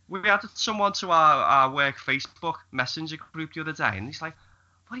 We added someone to our work Facebook Messenger group the other day, and he's like,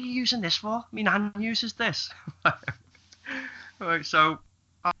 "What are you using this for? My nan uses this." So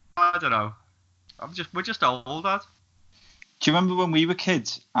I don't know. We're just old, Dad. Do you remember when we were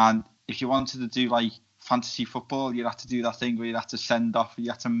kids, and if you wanted to do like fantasy football, you had to do that thing where you had to send off,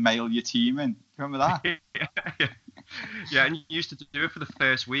 you had to mail your team in. Do you remember that? Yeah, and you used to do it for the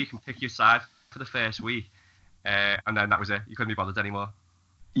first week and pick your side for the first week, and then that was it. You couldn't be bothered anymore.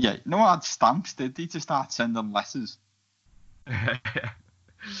 Yeah, no one had stamps, did they? Just start sending letters.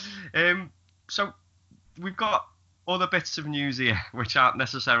 So we've got other bits of news here, which aren't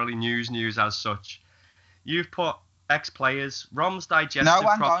necessarily news as such. You've put ex-players. Rom's digestive No,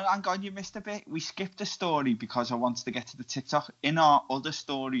 hang on, you missed a bit. We skipped the story because I wanted to get to the TikTok. In our other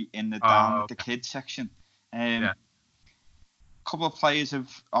story, in the down with the kids section, a couple of players have,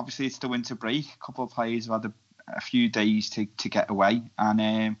 obviously it's the winter break, a couple of players have had a few days to get away, and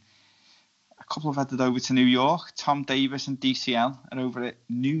a couple have headed over to New York. Tom Davis and DCL are over at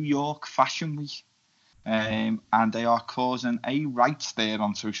New York Fashion Week. And they are causing a riot there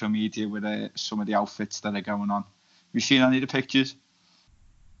on social media with some of the outfits that are going on. Have you seen any of the pictures?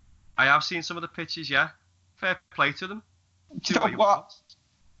 I have seen some of the pictures, yeah. Fair play to them. Do you know what?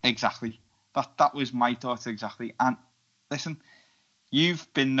 Exactly. That was my thoughts exactly. And listen, you've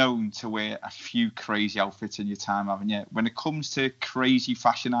been known to wear a few crazy outfits in your time, haven't you? When it comes to crazy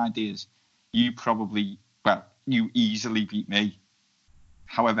fashion ideas, you easily beat me.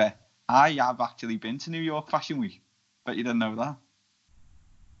 However, I have actually been to New York Fashion Week, but you didn't know that.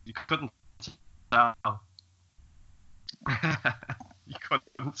 You couldn't tell. You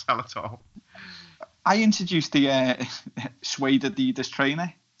couldn't tell at all. I introduced the suede Adidas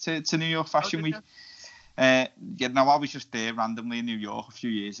trainer to New York Fashion Week. I was just there randomly in New York a few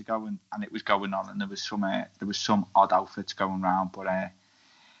years ago, and it was going on, and there was some odd outfits going around. But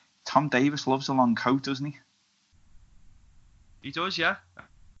Tom Davis loves a long coat, doesn't he? He does, yeah.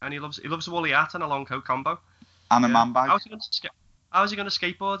 And he loves a woolly hat and a long coat combo. And a man bag. How's he going to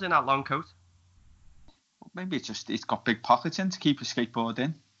skateboard in that long coat? Maybe it's got big pockets in to keep a skateboard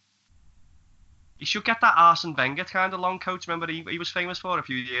in. He should get that Arsene Wenger kind of long coat. Remember he was famous for a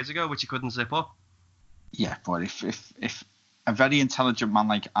few years ago, which he couldn't zip up. Yeah, but if a very intelligent man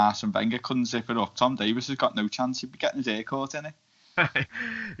like Arsene Wenger couldn't zip it up, Tom Davis has got no chance. He'd be getting his hair caught in it.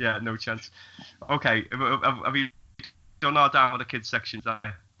 Yeah, no chance. Okay, have you done our down with the kids section?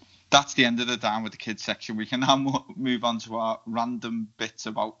 That's the end of the down with the kids section. We can now move on to our random bits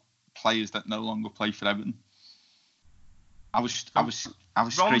about players that no longer play for Everton. I was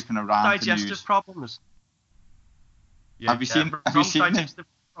scraping around digestive the news. Problems. Yeah, Have you seen it?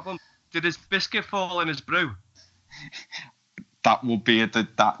 Problem. Did his biscuit fall in his brew? That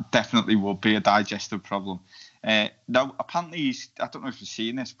definitely would be a digestive problem. No, apparently I don't know if you've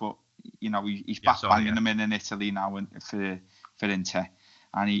seen this, but he's back banging them in Italy now for Inter.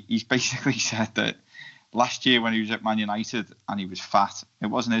 And he's basically said that last year when he was at Man United and he was fat, it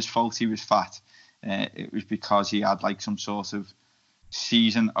wasn't his fault he was fat. It was because he had like some sort of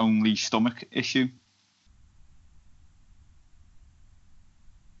season-only stomach issue.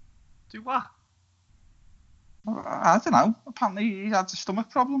 Do what? I don't know. Apparently he had a stomach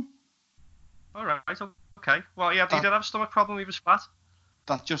problem. All right, okay. Well, he did have a stomach problem. He was fat.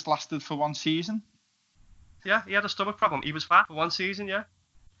 That just lasted for one season. Yeah, he had a stomach problem. He was fat for one season. Yeah.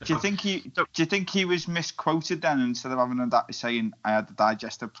 Do you think he was misquoted then? Instead of having that saying I had a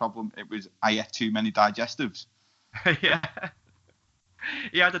digestive problem, it was I ate too many digestives. Yeah.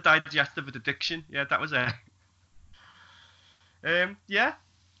 He had a digestive addiction. Yeah, that was it. Yeah.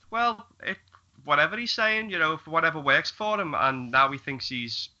 Well, whatever he's saying, for whatever works for him, and now he thinks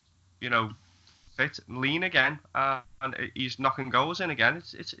he's, fit, lean again, and he's knocking goals in again.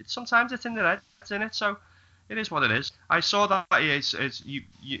 It's sometimes it's in the head, isn't it? So. It is what it is. I saw that you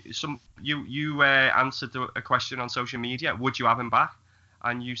answered a question on social media. Would you have him back?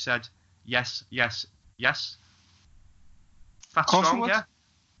 And you said yes, yes, yes. That's strong, yeah.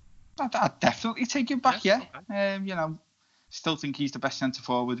 I'd definitely take him back, yeah. Okay. Still think he's the best centre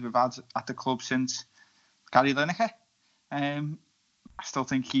forward we've had at the club since Gary Lineker. I still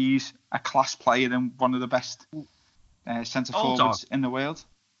think he's a class player and one of the best centre forwards in the world.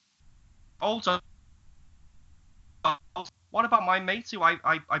 Hold on. What about my mate who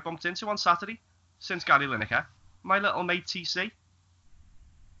I bumped into on Saturday since Gary Lineker? My little mate TC.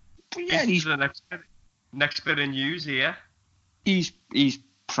 Yeah, he's the next bit of news here. He's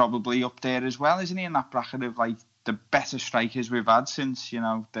probably up there as well, isn't he? In that bracket of like the better strikers we've had since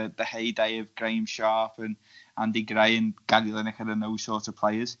the heyday of Graham Sharp and Andy Gray and Gary Lineker and those sorts of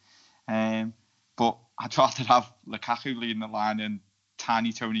players. But I'd rather have Lukaku leading the line and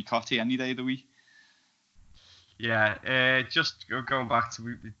tiny Tony Cottee any day of the week. Yeah, just going back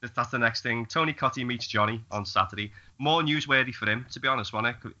to that's the next thing. Tony Cottee meets Johnny on Saturday. More newsworthy for him, to be honest,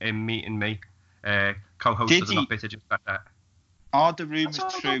 wasn't it? In meeting me, co-host of the Not Bitter Just Better. Are the rumours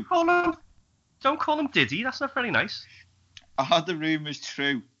true? Don't call him Diddy. That's not very nice. Are the rumours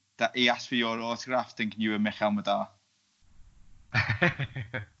true that he asked for your autograph thinking you were Mikel Madar?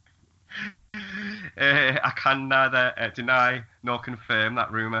 I can neither deny nor confirm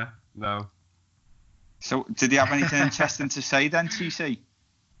that rumour. No. So, did he have anything interesting to say then, TC?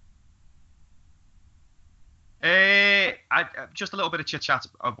 Just a little bit of chit chat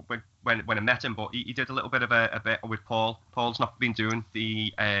when I met him, but he did a little bit of a bit with Paul. Paul's not been doing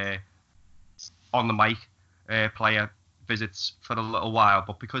the on the mic player visits for a little while,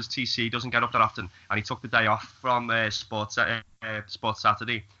 but because TC doesn't get up that often, and he took the day off from Sports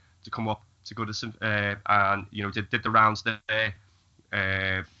Saturday to come up to Goodison, and did the rounds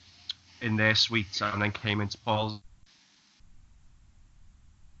there in their suites, and then came into Paul's.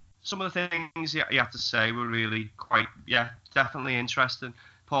 Some of the things he had to say were really definitely interesting.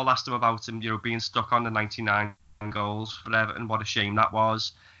 Paul asked him about him, being stuck on the 99 goals for Everton, what a shame that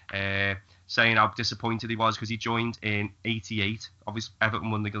was. Saying how disappointed he was because he joined in '88. Obviously, Everton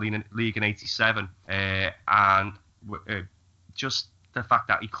won the league in '87, and just the fact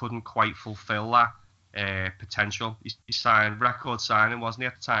that he couldn't quite fulfil that potential. He signed record signing, wasn't he,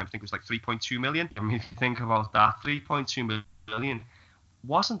 at the time? I think it was like 3.2 million. I mean, if you think about that, 3.2 million.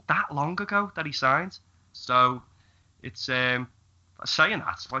 Wasn't that long ago that he signed, so it's saying that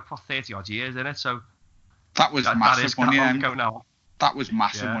it's like for 30 odd years, isn't it? So that was massive money ago now. That was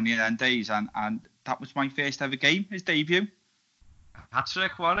massive money in them days, and that was my first ever game, his debut.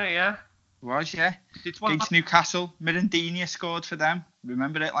 Hat-trick, wasn't it? Yeah. It was, yeah. Against Newcastle, Mirandinha scored for them.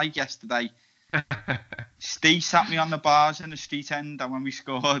 Remember it like yesterday. Steve sat me on the bars in the street end, and when we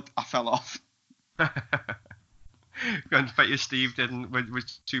scored, I fell off. I bet you Steve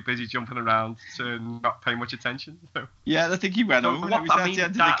was too busy jumping around to not pay much attention. So. Yeah, I think he went home. It was at the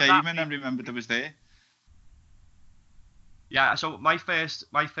end of the game, and I remembered I was there. Yeah, so my first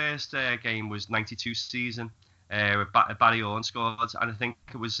game was '92 season. Barry Owen scored, and I think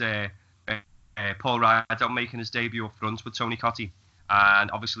it was Paul Rideout making his debut up front with Tony Cottee,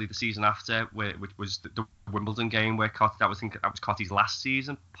 and obviously the season after, which was the Wimbledon game where that was Cottee's last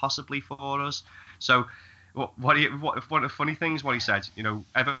season, possibly for us. So. One of the funny things what he said,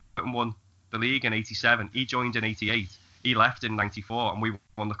 Everton won the league in '87. He joined in '88. He left in '94, and we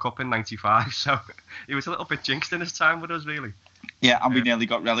won the cup in '95. So he was a little bit jinxed in his time with us, really. Yeah, and we nearly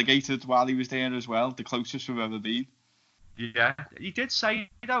got relegated while he was there as well. The closest we've ever been. Yeah, he did say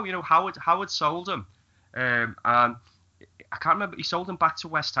though, Howard sold him, and I can't remember. He sold him back to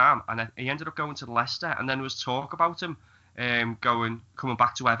West Ham, and he ended up going to Leicester. And then there was talk about him coming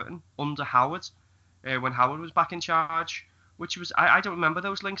back to Everton under Howard. When Howard was back in charge, which was I don't remember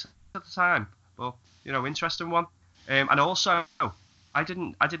those links at the time, but interesting one. And also I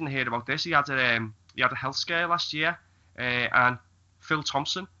didn't hear about this. He had a health scare last year, and Phil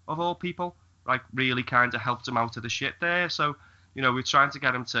Thompson of all people really kind of helped him out of the shit there. So we're trying to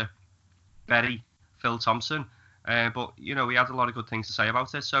get him to bury Phil Thompson, but he had a lot of good things to say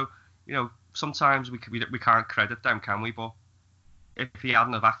about it. So sometimes we can't credit them, can we? But if he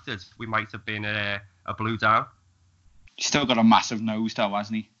hadn't have acted, we might have been a blue down. He's still got a massive nose though,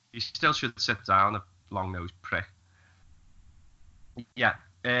 hasn't he? He still should sit down, a long-nosed prick. Yeah.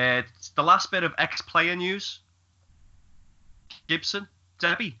 It's the last bit of ex-player news. Gibson.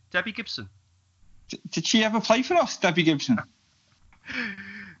 Debbie Gibson. Did she ever play for us, Debbie Gibson?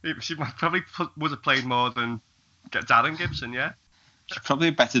 She probably would have played more than Darren Gibson, yeah? She's probably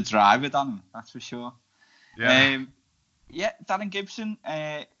a better driver than him, that's for sure. Yeah. Darren Gibson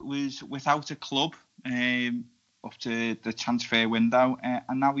was without a club up to the transfer window,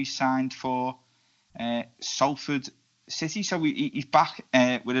 and now he's signed for Salford City. So he's back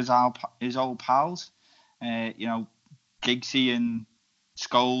with his old pals, Giggsy and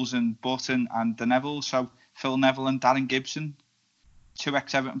Scholes and Button and the Neville. So Phil Neville and Darren Gibson, two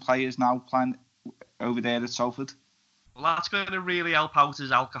ex-Everton players now playing over there at Salford. Well, that's going to really help out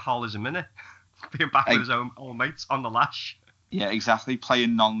his alcoholism, isn't it? Being back with his own mates on the lash. Yeah, exactly.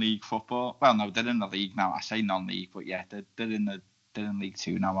 Playing non-league football. Well, no, they're in the league now. I say non-league, but yeah, they're in League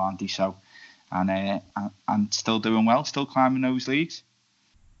Two now, aren't they? So, and still doing well, still climbing those leagues.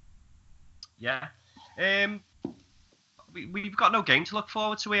 Yeah. We've got no game to look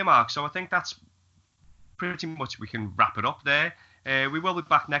forward to here, Mark. So I think that's pretty much we can wrap it up there. We will be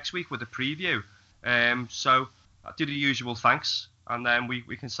back next week with a preview. So I'll do the usual thanks, and then we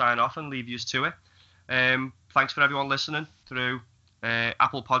can sign off and leave you to it. Thanks for everyone listening through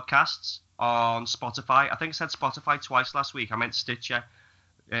Apple Podcasts, on Spotify. I think I said Spotify twice last week. I meant Stitcher.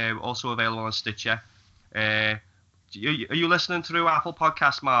 Also available on Stitcher. Are you listening through Apple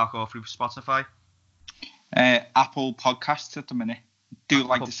Podcasts, Mark, or through Spotify? Apple Podcasts at the minute. Do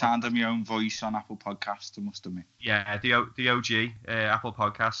like the sound of my own voice on Apple Podcasts, I must admit. Yeah, the OG Apple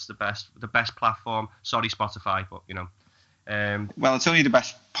Podcasts, the best platform. Sorry, Spotify, but well, it's only the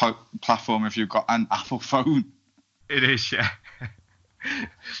best platform if you've got an Apple phone. It is, yeah.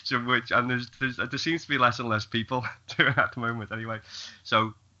 So there seems to be less and less people doing it at the moment, anyway.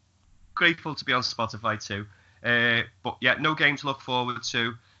 So grateful to be on Spotify too. But yeah, no game to look forward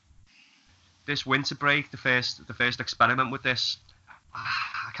to. This winter break, the first experiment with this,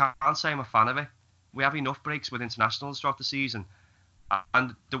 I can't say I'm a fan of it. We have enough breaks with internationals throughout the season,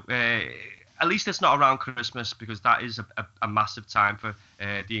 and at least it's not around Christmas, because that is a massive time for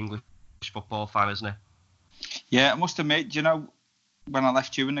the English football fan, isn't it? Yeah, I must admit, when I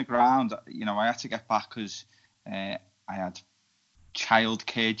left you in the ground, I had to get back because I had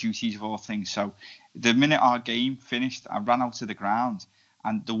childcare duties of all things. So the minute our game finished, I ran out to the ground,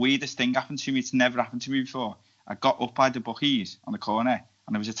 and the weirdest thing happened to me. It's never happened to me before. I got up by the bookies on the corner,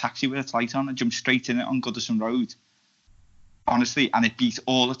 and there was a taxi with its light on. I jumped straight in it on Goodison Road. Honestly, and it beat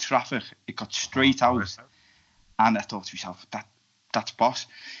all the traffic. It got straight out, and I thought to myself, that's boss.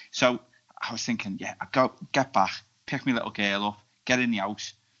 So I was thinking, yeah, I'll get back, pick my little girl up, get in the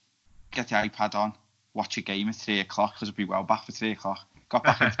house, get the iPad on, watch a game at 3 o'clock, because I'll be well back for 3 o'clock. Got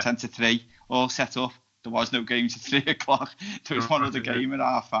back at 10 to 3, all set up. There was no games at 3 o'clock. There was one other game at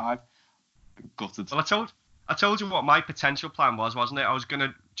 5:30. Gutted. Well, I told you what my potential plan was, wasn't it? I was going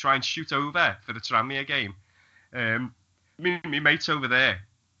to try and shoot over for the Tranmere game. Me mates over there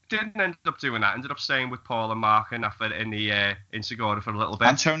didn't end up doing that. Ended up staying with Paul and Mark and in Segura for a little bit.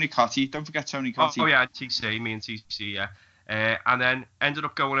 And Tony Cotti. Don't forget Tony Cotti. Oh yeah, me and TC, yeah. And then ended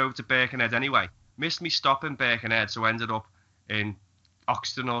up going over to Birkenhead anyway. Missed me stop in Birkenhead, so ended up in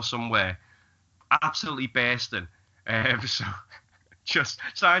Oxton or somewhere. Absolutely bursting. So just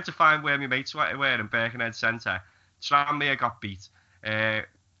trying to find where my mates were in Birkenhead Centre. Tranmere got beat.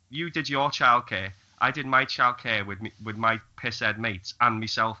 You did your childcare. I did my childcare with my pisshead mates and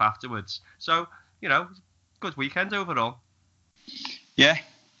myself afterwards. So, good weekend overall. Yeah.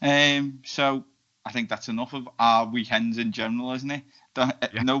 So I think that's enough of our weekends in general, isn't it?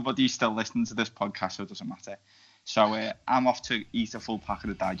 Nobody's still listening to this podcast, so it doesn't matter. So I'm off to eat a full packet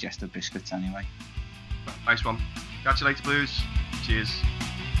of digestive biscuits anyway. Nice one. Catch you later, Blues. Cheers.